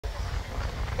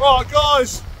Right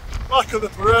guys, back at the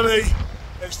Pirelli.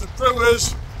 It's the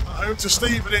Brewers at home to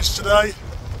Stevenage today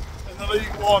in the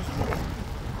League One.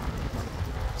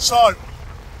 So,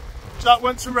 Jack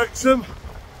went to Wrexham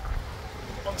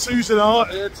on Tuesday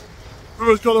night.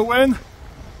 Brewers got a win.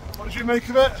 What did you make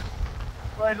of it?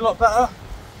 Played a lot better.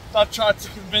 Dad tried to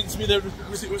convince me that it was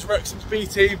because it was Wrexham's B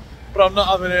team, but I'm not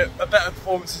having it. A better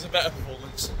performance is a better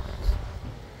performance.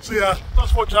 So yeah,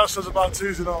 that's what Jack says about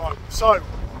Tuesday night. So,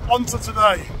 on to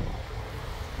today.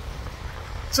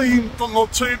 Team doesn't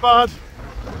look too bad.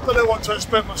 Don't know what to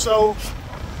expect myself.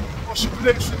 What's your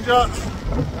prediction, Jack?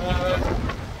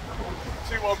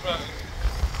 2-1 Burton.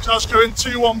 Jack's going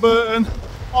 2-1 Burton.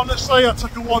 Honestly, I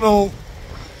took a 1-0.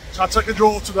 So I take a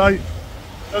draw today.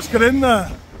 Let's get in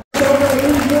there.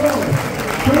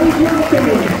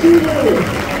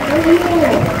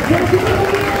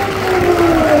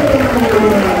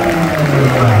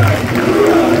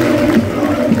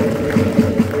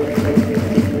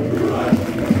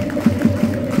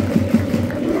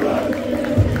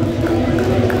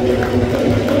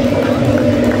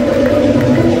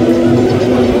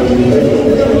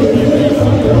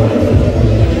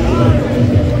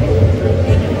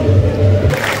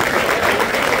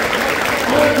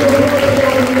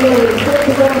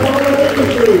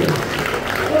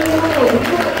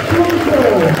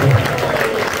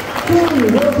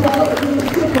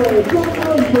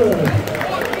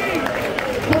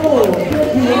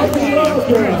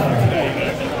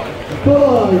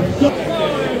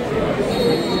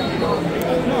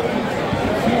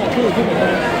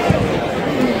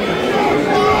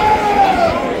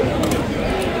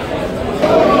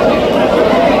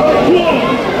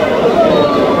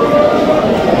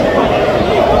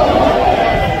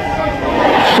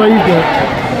 Saved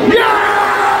it.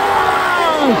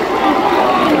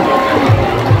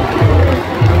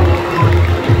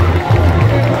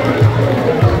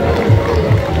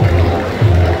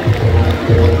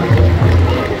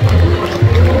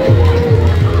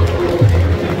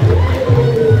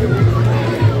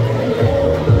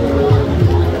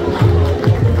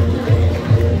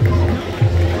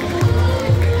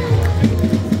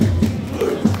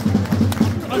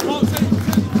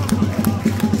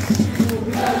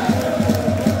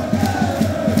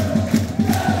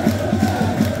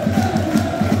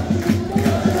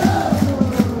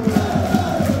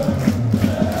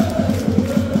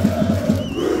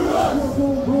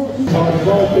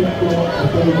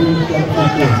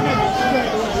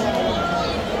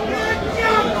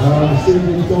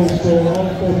 Stevenage goal scorer on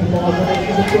 45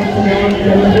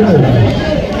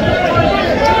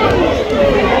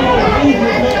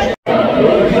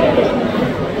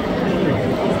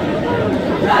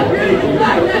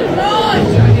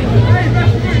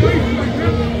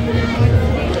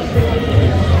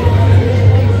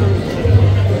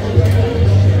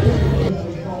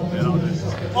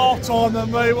 Half time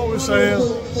then, mate, what we're saying?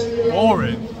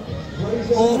 Boring.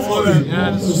 Awful, isn't it?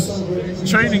 Yeah, it's a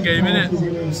training game, innit?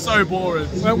 So boring.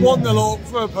 Went 1-0 up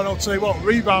for a penalty,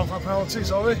 rebound for a penalty,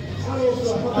 sorry.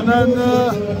 And then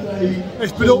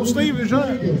it's been up Stevenage,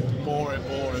 hasn't it? Boring.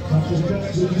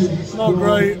 Not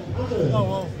great. Oh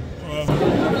well.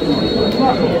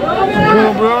 Come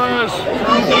on, Brewers!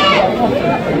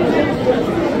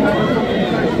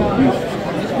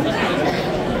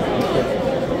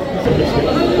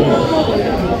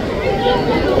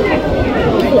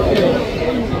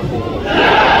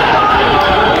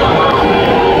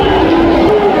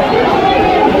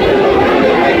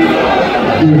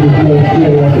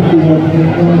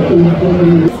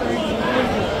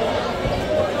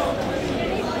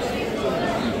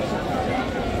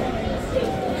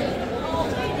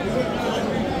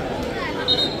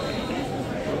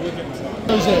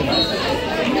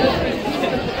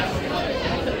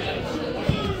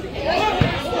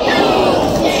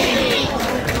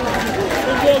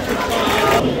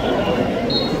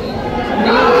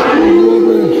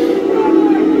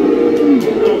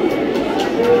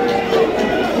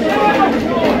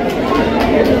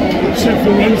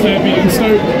 Sheffield Wednesday beating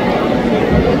Stoke.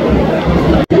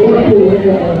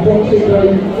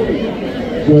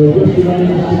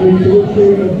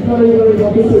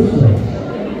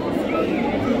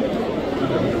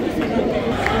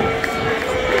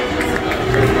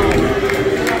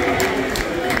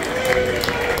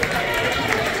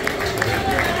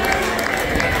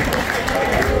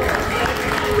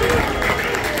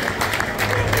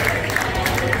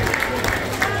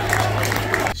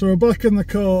 So we're back in the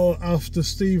car after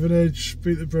Stevenage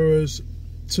beat the Brewers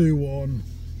 2-1.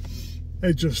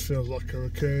 It just feels like a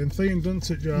recurring theme, doesn't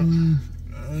it, Jack?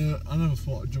 I never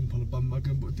thought I'd jump on a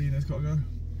bandwagon, but Dino's got to go.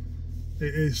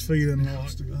 It is feeling like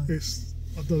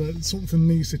I don't know, something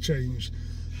needs to change.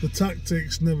 The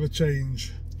tactics never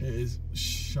change. It is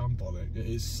shambolic. It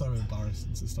is so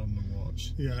embarrassing to stand and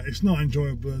watch. Yeah, it's not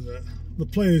enjoyable, is it? The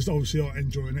players obviously aren't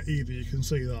enjoying it either, you can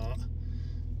see that.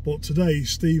 But today,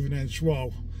 Stevenage,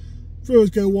 well, Brewers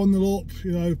go 1-0 up,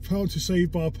 you know, penalty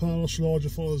saved by Panos Larger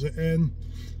follows it in.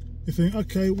 You think,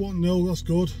 okay, 1-0, that's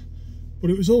good.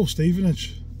 But it was all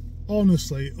Stevenage.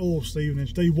 Honestly, all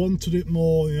Stevenage. They wanted it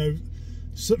more, you know.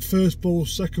 First ball,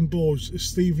 second ball,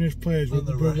 Stevenage players were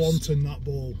wanting that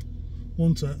ball.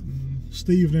 Want it?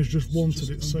 Stevenage just wanted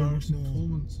it so much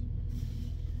more.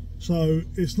 So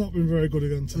it's not been very good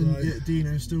again today. And yet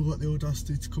Dino still got the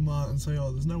audacity to come out and say,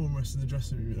 oh, there's no one resting in the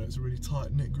dressing room, you know, it's a really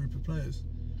tight-knit group of players.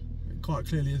 It quite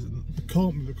clearly isn't. It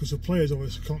can't be, because the players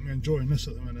obviously can't be enjoying this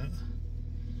at the minute.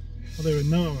 I don't even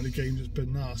know how many games it's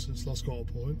been now since last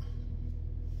quarter point.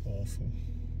 Awful.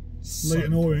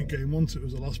 Leighton Orient game, once it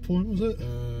was the last point, was it?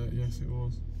 Yes, it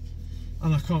was.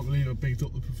 And I can't believe I bigged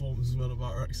up the performance as well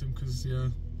about Wrexham, because, yeah,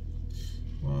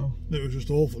 wow. It was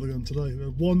just awful again today. We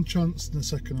had one chance in the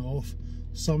second half.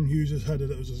 Sam Hughes'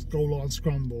 header, it was a goal line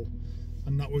scramble,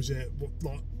 and that was it. But,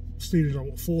 like, Stevenage had,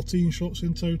 what, 14 shots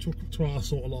in total to our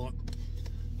sort of like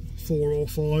 4 or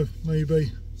 5,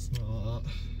 maybe. It's not like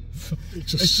that.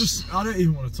 It's just, I don't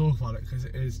even want to talk about it, because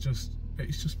it's just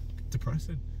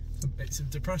depressing. It's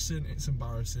depressing, it's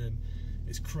embarrassing,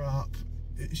 it's crap,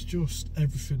 it's just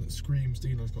everything that screams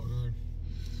Dino's got to go.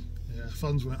 Yeah,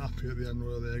 fans weren't happy at the end,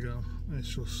 were they? Go.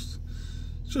 It's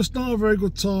just not a very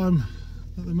good time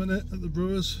at the minute at the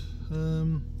Brewers.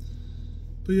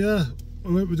 But yeah, I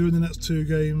won't be doing the next 2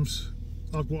 games.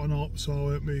 I've got an op, so I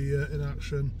won't be in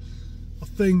action. I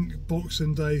think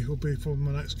Boxing Day will be probably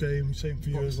my next game. Same for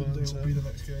you as well. Boxing Day will be the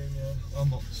next game, yeah.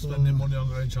 I'm not spending money on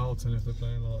going Charlton if they're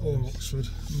playing like or this. Oxford,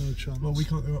 no chance. Well, we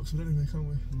can't do Oxford anyway, can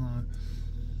we? No.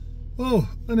 Well,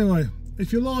 anyway,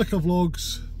 if you like our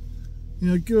vlogs,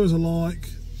 you know, give us a like,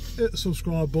 hit the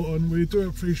subscribe button. We do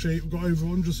appreciate, we've got over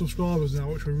 100 subscribers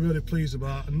now, which we're really pleased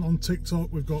about. And on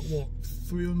TikTok, we've got, what,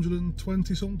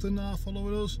 320 something now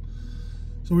following us.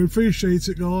 So we appreciate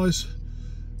it, guys.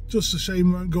 Just a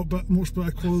shame we haven't got much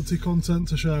better quality content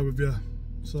to share with you.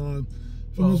 So,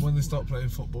 well, when they start playing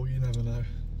football, you never know.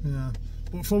 Yeah.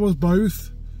 But from us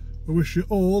both, we wish you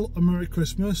all a Merry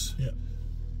Christmas. Yeah.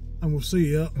 And we'll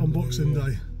see you on Boxing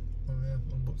Day. Oh yeah,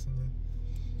 on Boxing Day.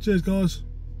 Cheers, guys.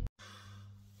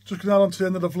 Just going on to the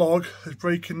end of the vlog. There's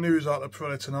breaking news out of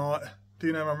Pirelli tonight.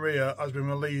 Dino Maria has been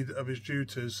relieved of his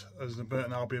duties as the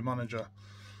Burton Albion manager.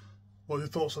 What are your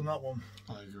thoughts on that one?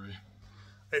 I agree.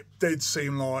 It did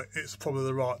seem like it's probably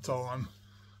the right time.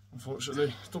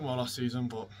 Unfortunately, he's done well last season,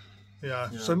 but yeah.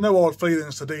 So no hard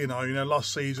feelings to Dino. You know,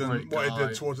 last season, what he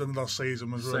did towards the end of last season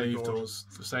was really good. Saved us,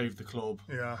 saved the club.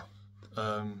 Yeah.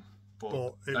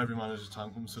 But every manager's time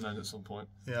comes to an end at some point.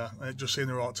 Yeah, it just seemed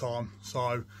the right time.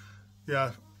 So,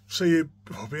 yeah,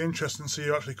 it'll be interesting to see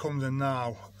who actually comes in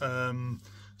now.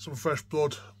 Some fresh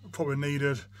blood probably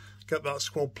needed. Get that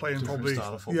squad playing Different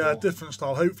style of football. Yeah, different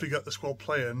style. Hopefully get the squad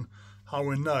playing how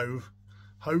we know,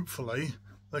 hopefully,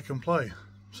 they can play.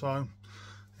 So,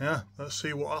 yeah, let's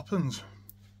see what happens.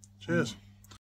 Cheers.